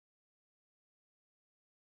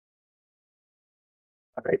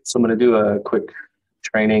All right, so I'm going to do a quick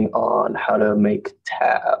training on how to make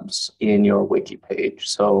tabs in your wiki page.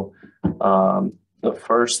 So the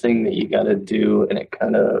first thing that you got to do, and it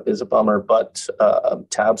kind of is a bummer, but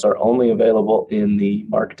tabs are only available in the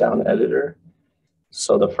Markdown editor.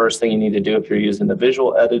 So the first thing you need to do if you're using the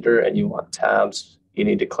visual editor and you want tabs, you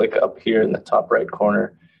need to click up here in the top right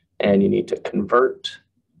corner and you need to convert.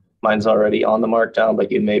 Mine's already on the Markdown,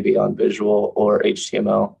 but you may be on visual or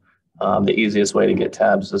HTML. The easiest way to get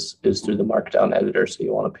tabs is through the Markdown editor, so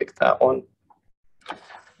you want to pick that one.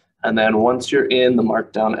 And then once you're in the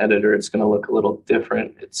Markdown editor, it's going to look a little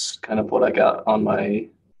different. It's kind of what I got on my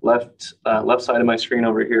left side of my screen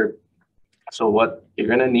over here. So what you're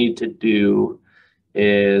going to need to do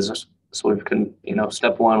is, so we've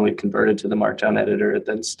step one, we've converted to the Markdown editor.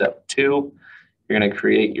 Then step two, you're going to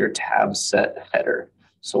create your tab set header.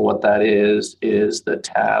 So what that is the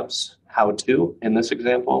tabs how to in this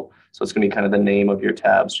example. So it's going to be kind of the name of your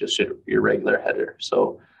tabs, just your regular header.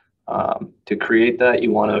 So to create that,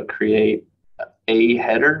 you want to create a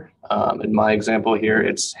header. In my example here,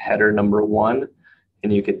 it's header number 1.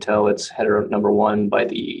 And you could tell it's header number 1 by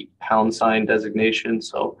the # designation.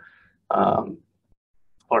 So,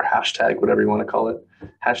 or hashtag, whatever you want to call it.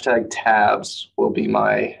 Hashtag tabs will be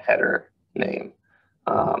my header name.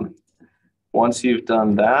 Once you've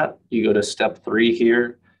done that, you go to step 3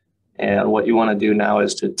 here. And what you want to do now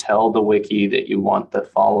is to tell the wiki that you want the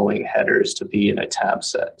following headers to be in a tab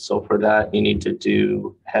set. So for that, you need to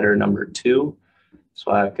do header number 2.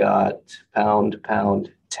 So I've got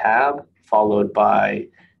 # tab followed by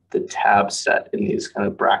the tab set in these kind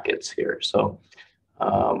of brackets here. So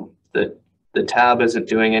the tab isn't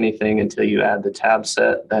doing anything until you add the tab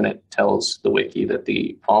set. Then it tells the wiki that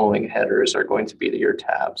the following headers are going to be your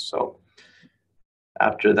tabs. So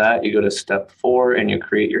after that, you go to step 4 and you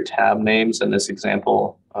create your tab names. In this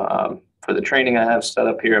example, for the training I have set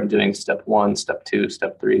up here, I'm doing step 1, step 2,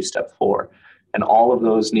 step 3, step 4. And all of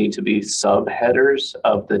those need to be subheaders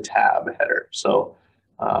of the tab header. So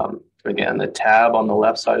again, the tab on the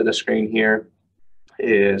left side of the screen here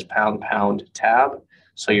is # tab.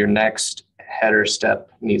 So your next header step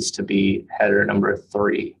needs to be header number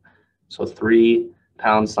 3. So 3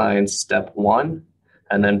 # step 1.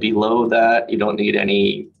 And then below that, you don't need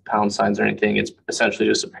any # or anything. It's essentially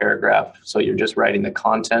just a paragraph. So you're just writing the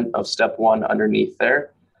content of step 1 underneath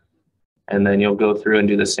there. And then you'll go through and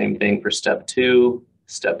do the same thing for step 2,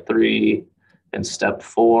 step 3, and step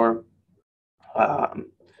 4.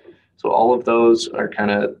 So all of those are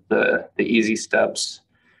kind of the easy steps.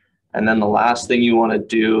 And then the last thing you want to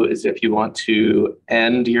do is if you want to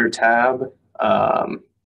end your tab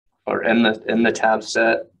or end the tab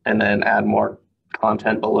set and then add more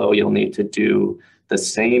content below, you'll need to do the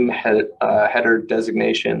same header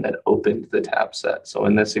designation that opened the tab set. So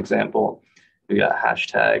in this example, we got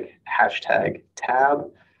hashtag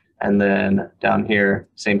tab, and then down here,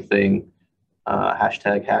 same thing,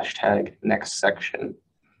 hashtag next section.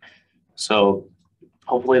 So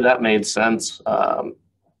hopefully that made sense.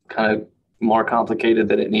 Kind of more complicated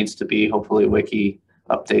than it needs to be. Hopefully Wiki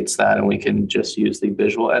updates that and we can just use the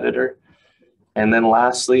visual editor. And then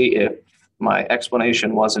lastly, if my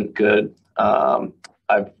explanation wasn't good,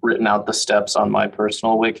 I've written out the steps on my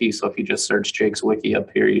personal wiki. So if you just search Jake's Wiki up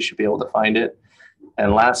here, you should be able to find it.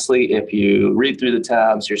 And lastly, if you read through the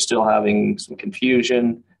tabs, you're still having some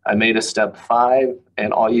confusion, I made a step 5,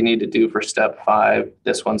 and all you need to do for step 5,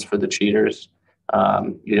 this one's for the cheaters.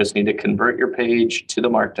 You just need to convert your page to the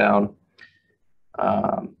Markdown.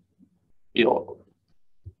 You'll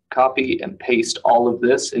copy and paste all of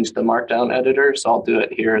this into the Markdown editor. So I'll do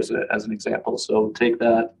it here as an example. So take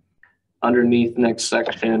that underneath next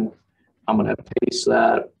section. I'm going to paste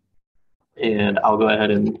that, and I'll go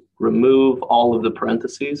ahead and remove all of the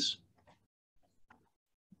parentheses.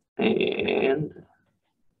 And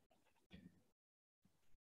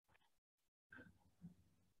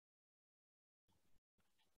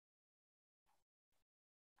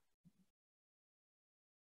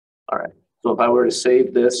all right. So if I were to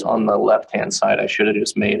save this on the left-hand side, I should have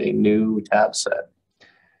just made a new tab set.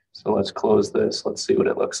 So let's close this. Let's see what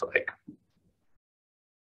it looks like.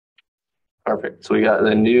 Perfect. So we got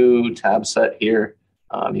the new tab set here.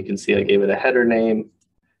 You can see I gave it a header name,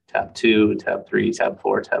 tab 2, tab 3, tab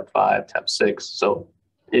 4, tab 5, tab 6. So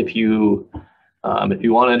if you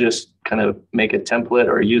want to just kind of make a template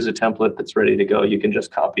or use a template that's ready to go, you can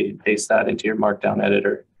just copy and paste that into your Markdown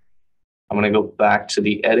editor. I'm going to go back to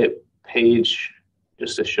the edit page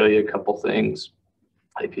just to show you a couple things.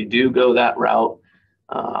 If you do go that route,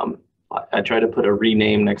 I try to put a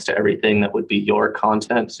rename next to everything that would be your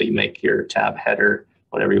content. So you make your tab header,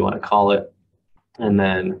 whatever you want to call it. and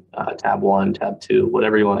then tab 1, tab 2,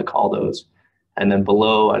 whatever you want to call those. And then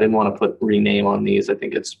below, I didn't want to put rename on these. I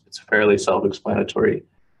think it's fairly self-explanatory.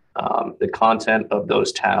 The content of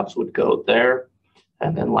those tabs would go there.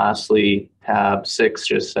 And then lastly, tab 6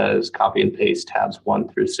 just says copy and paste tabs 1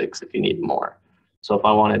 through 6 if you need more. So if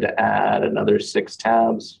I wanted to add another 6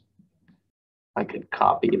 tabs, I could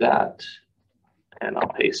copy that and I'll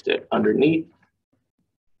paste it underneath.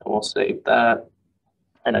 And we'll save that.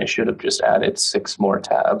 And I should have just added 6 more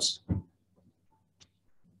tabs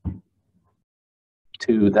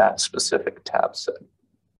to that specific tab set.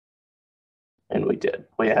 And we did.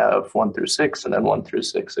 We have 1 through 6 and then 1 through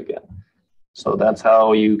 6 again. So that's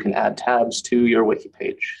how you can add tabs to your wiki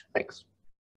page. Thanks.